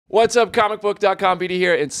What's up, Comicbook.com, BD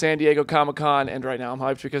here in San Diego Comic-Con, and right now I'm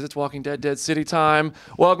hyped because it's Walking Dead Dead City time.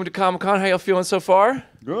 Welcome to Comic-Con. How y'all feeling so far?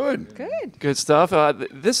 Good. Good. Good stuff.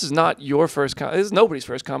 This is not your first this is nobody's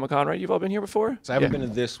first Comic-Con, right? You've all been here before? So I haven't been to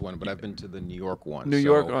this one, but I've been to the New York one. New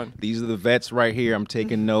York one. These are the vets right here. I'm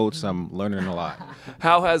taking notes. I'm learning a lot.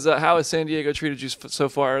 How has San Diego treated you so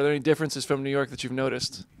far? Are there any differences from New York that you've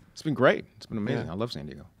noticed? It's been great. It's been amazing. Yeah. I love San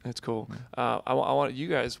Diego. That's cool. I want you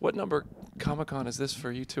guys, what number Comic-Con is this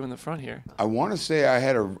for you two in the front here? I want to say I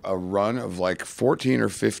had a run of like 14 or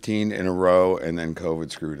 15 in a row, and then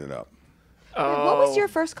COVID screwed it up. What was your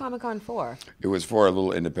first Comic-Con for? It was for a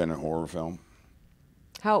little independent horror film.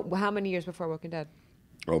 How many years before Walking Dead?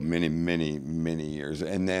 Oh, many, many, many years.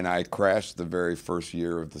 And then I crashed the very first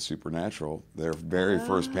year of the Supernatural, their very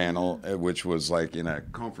first panel, which was like in a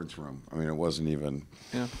conference room. I mean, it wasn't even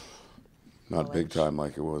not Hall big H. time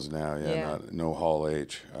like it was now. Yeah. No Hall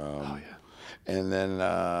H. And then,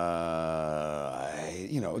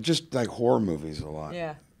 just like horror movies a lot.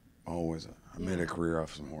 Yeah. Always. I made a career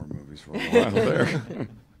off some horror movies for a while there.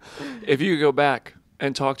 If you could go back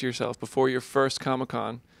and talk to yourself before your first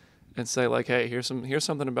Comic-Con and say, like, hey, here's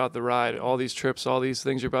something about the ride, all these trips, all these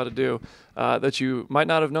things you're about to do that you might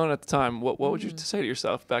not have known at the time, what would you say to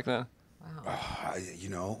yourself back then?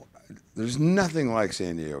 Wow. There's nothing like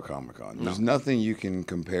San Diego Comic-Con. There's nothing you can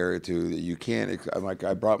compare it to that you can't. Like,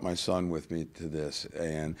 I brought my son with me to this,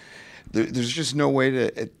 and there's just no way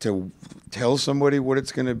to tell somebody what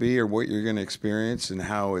it's going to be or what you're going to experience and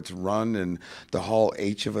how it's run, and the Hall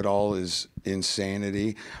H of it all is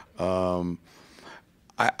insanity.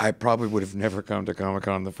 I probably would have never come to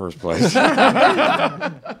Comic-Con in the first place.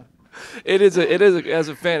 It is as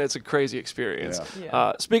a fan, it's a crazy experience.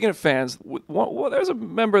 Yeah. Speaking of fans, there's a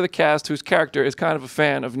member of the cast whose character is kind of a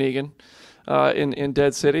fan of Negan in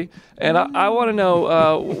Dead City, and I want to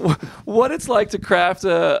know what it's like to craft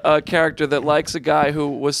a character that likes a guy who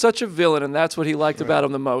was such a villain, and that's what he liked about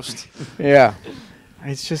him the most. Yeah.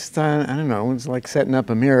 It's just, I don't know, it's like setting up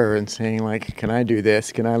a mirror and saying, like, can I do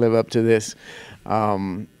this? Can I live up to this?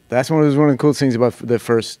 That's one of the cool things about the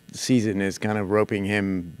first season is kind of roping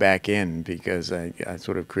him back in, because I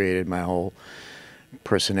sort of created my whole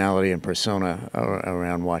personality and persona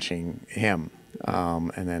around watching him.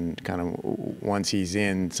 And then kind of once he's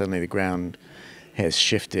in, suddenly the ground has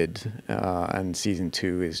shifted. And season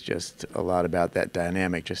 2 is just a lot about that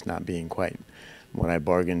dynamic just not being quite what I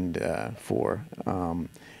bargained for.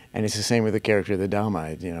 And it's the same with the character of the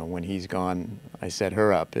Dhamma. You know, when he's gone, I set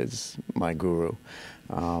her up as my guru.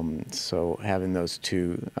 So having those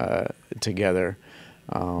two together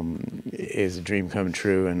is a dream come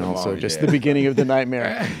true, and also just the beginning of the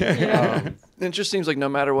nightmare. It just seems like no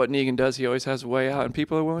matter what Negan does, he always has a way out, and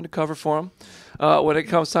people are willing to cover for him when it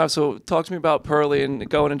comes time. So talk to me about Pearlie and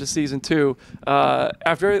going into season 2.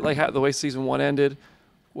 After the way season 1 ended,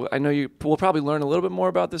 I know we'll probably learn a little bit more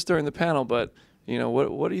about this during the panel, but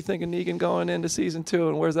what do you think of Negan going into season 2,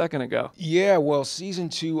 and where's that going to go? Yeah, well, season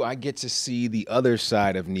 2, I get to see the other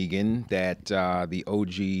side of Negan that the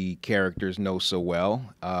OG characters know so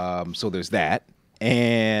well. So there's that.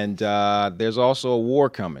 And there's also a war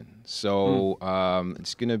coming. So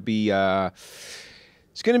it's going to be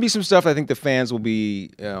some stuff I think the fans will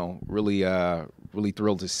be really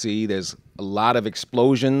thrilled to see. There's a lot of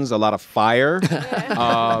explosions, a lot of fire.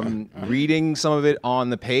 Reading some of it on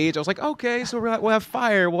the page, I was like, okay, so we'll have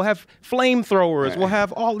fire, we'll have flamethrowers, we'll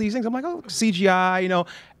have all these things. I'm like, oh, CGI,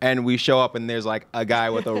 And we show up and there's like a guy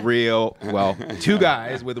with two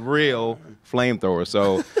guys with real flamethrowers.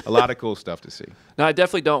 So a lot of cool stuff to see. Now, I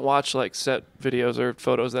definitely don't watch like set videos or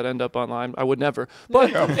photos that end up online. I would never.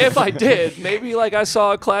 But if I did, maybe like I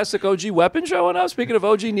saw a classic OG weapon showing up. Speaking of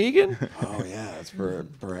OG Negan. Oh, yeah, that's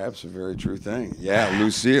perhaps a very true thing. Yeah,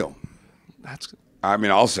 Lucille. That's.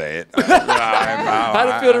 I'll say it. How'd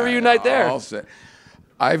it feel to reunite there? I'll say,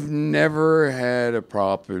 I've never had a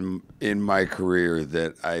prop in my career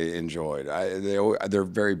that I enjoyed. They're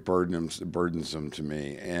very burdensome to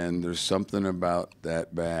me, and there's something about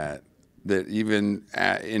that bat that even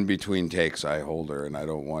in between takes I hold her, and I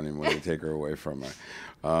don't want anyone to take her away from her.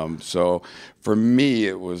 So for me,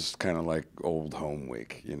 it was kind of like old home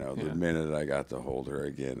week. The minute I got to hold her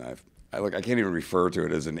again, I can't even refer to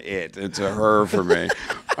it as an it. It's a her for me.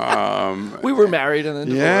 We were married and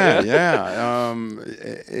then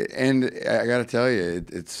and I got to tell you,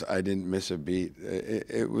 I didn't miss a beat.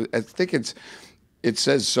 I think it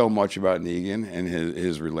says so much about Negan and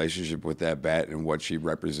his relationship with that bat and what she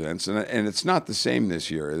represents. And it's not the same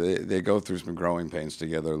this year. They go through some growing pains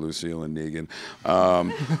together, Lucille and Negan.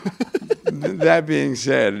 That being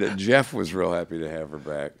said, Jeff was real happy to have her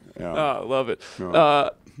back. Oh, love it.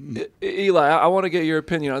 Eli, I want to get your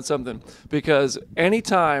opinion on something, because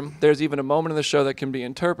anytime there's even a moment in the show that can be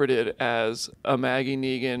interpreted as a Maggie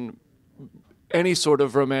Negan, any sort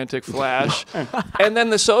of romantic flash, and then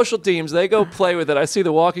the social teams, they go play with it. I see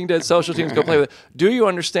the Walking Dead social teams go play with it. Do you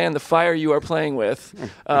understand the fire you are playing with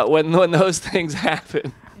when those things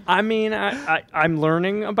happen? I mean, I'm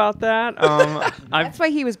learning about that. That's why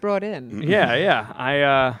he was brought in.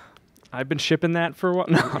 Yeah. I've been shipping that for what?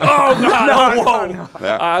 No. Oh God! No.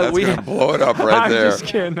 That's gonna blow it up right there.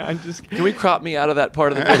 I'm just kidding. Can we crop me out of that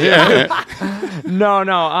part of the video?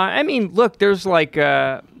 No. I mean, look, there's like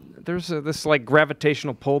this like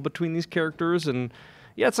gravitational pull between these characters, and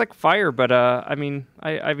yeah, it's like fire. But I mean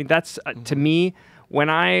that's to me. When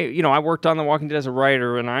I worked on The Walking Dead as a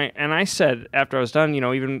writer, and I said after I was done,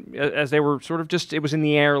 even as they were sort of just, it was in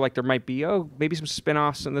the air, like there might be, maybe some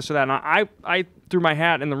spin-offs and this or that. And I threw my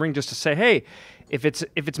hat in the ring just to say, hey, if it's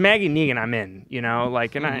Maggie and Negan, I'm in,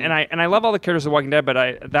 like, and I love all the characters of The Walking Dead,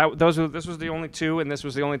 but this was the only two, and this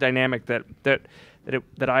was the only dynamic that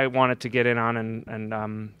I wanted to get in on,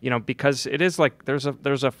 and because it is like there's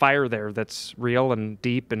a fire there that's real and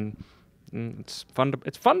deep, and it's fun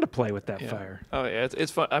to play with that fire. Oh yeah,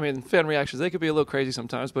 it's fun. I mean, fan reactions, they could be a little crazy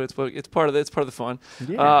sometimes, but it's part of the fun.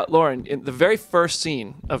 Yeah. Lauren, in the very first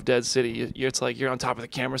scene of Dead City, it's like you're on top of the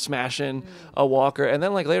camera smashing a walker, and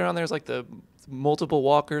then like later on there's like the multiple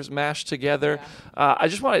walkers mashed together. Yeah. I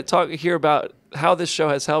just want to hear about how this show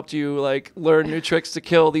has helped you like learn new tricks to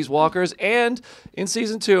kill these walkers, and in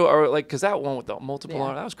season 2, or like, because that one with the multiple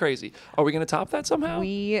arms, that was crazy. Are we going to top that somehow?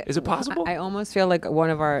 Is it possible? I almost feel like one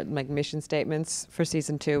of our like mission statements for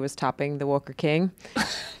season 2 was topping the Walker King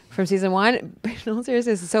from season 1. But in all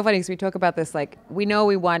seriousness, it's so funny because we talk about this, like, we know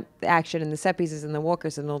we want the action and the set pieces and the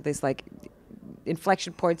walkers and all these like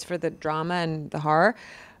inflection points for the drama and the horror.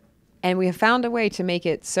 And we have found a way to make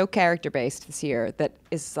it so character-based this year that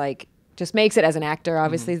is like, just makes it as an actor,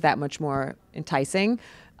 obviously, that much more enticing.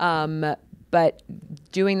 But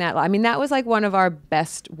doing that, I mean, that was like one of our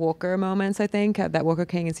best Walker moments, I think, that Walker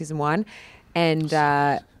King in season 1. And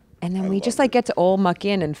then we just like get to all muck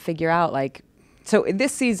in and figure out like, so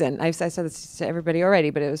this season, I said this to everybody already,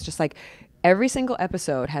 but it was just like every single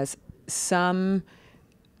episode has some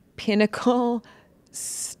pinnacle,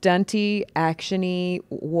 stunty, actiony,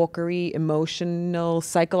 walkery, emotional,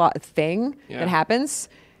 psychological thing that happens.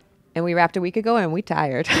 And we wrapped a week ago, and we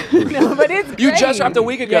tired. No, but it's great. You just wrapped a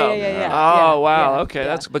week ago. Yeah. Oh wow. Okay,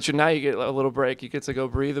 that's. But now you get a little break. You get to go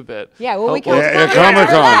breathe a bit. Yeah. Well, we can.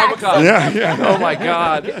 Comic-Con. Yeah. Oh my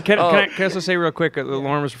God. Can I also say real quick?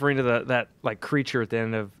 Lauren was referring to that like creature at the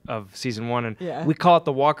end of season 1, and we call it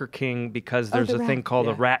the Walker King because there's a thing called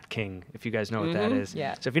a Rat King. If you guys know what that is.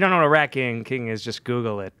 Yeah. So if you don't know what a Rat King is, just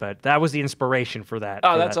Google it. But that was the inspiration for that.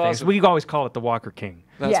 Oh, that's awesome. So we always call it the Walker King.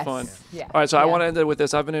 That's fun. Yeah. All right, so I want to end it with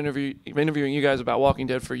this. I've been interviewing you guys about Walking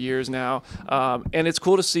Dead for years now, and it's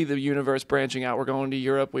cool to see the universe branching out. We're going to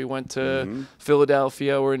Europe. We went to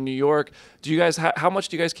Philadelphia. We're in New York. Do you guys? How much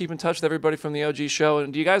do you guys keep in touch with everybody from the OG show?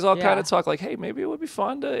 And do you guys all kind of talk like, hey, maybe it would be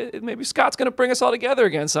fun to maybe Scott's going to bring us all together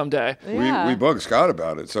again someday? Yeah. We bug Scott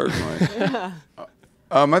about it, certainly.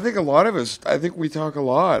 I think a lot of us. I think we talk a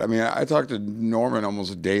lot. I mean, I talk to Norman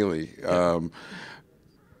almost daily.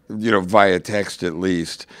 Via text at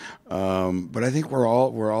least. But I think we're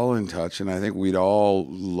all in touch, and I think we'd all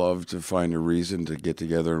love to find a reason to get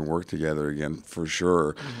together and work together again, for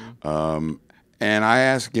sure. And I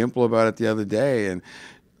asked Gimple about it the other day, and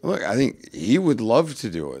look, I think he would love to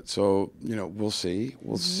do it. So, we'll see.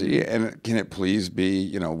 We'll see. And can it please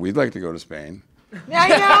be, we'd like to go to Spain. Yeah,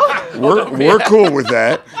 I know. We're cool with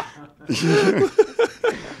that.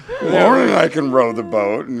 Lauren and I can row the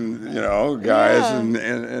boat, and guys and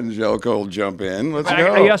Zeljko will jump in. Let's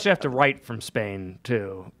go. You also have to write from Spain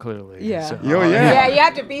too, clearly. Yeah. So, Yeah, you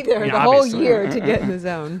have to be there the whole year to get in the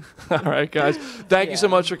zone. All right, guys. Thank you so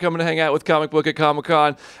much for coming to hang out with Comic Book at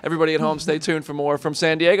Comic-Con. Everybody at home, stay tuned for more from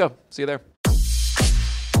San Diego. See you there.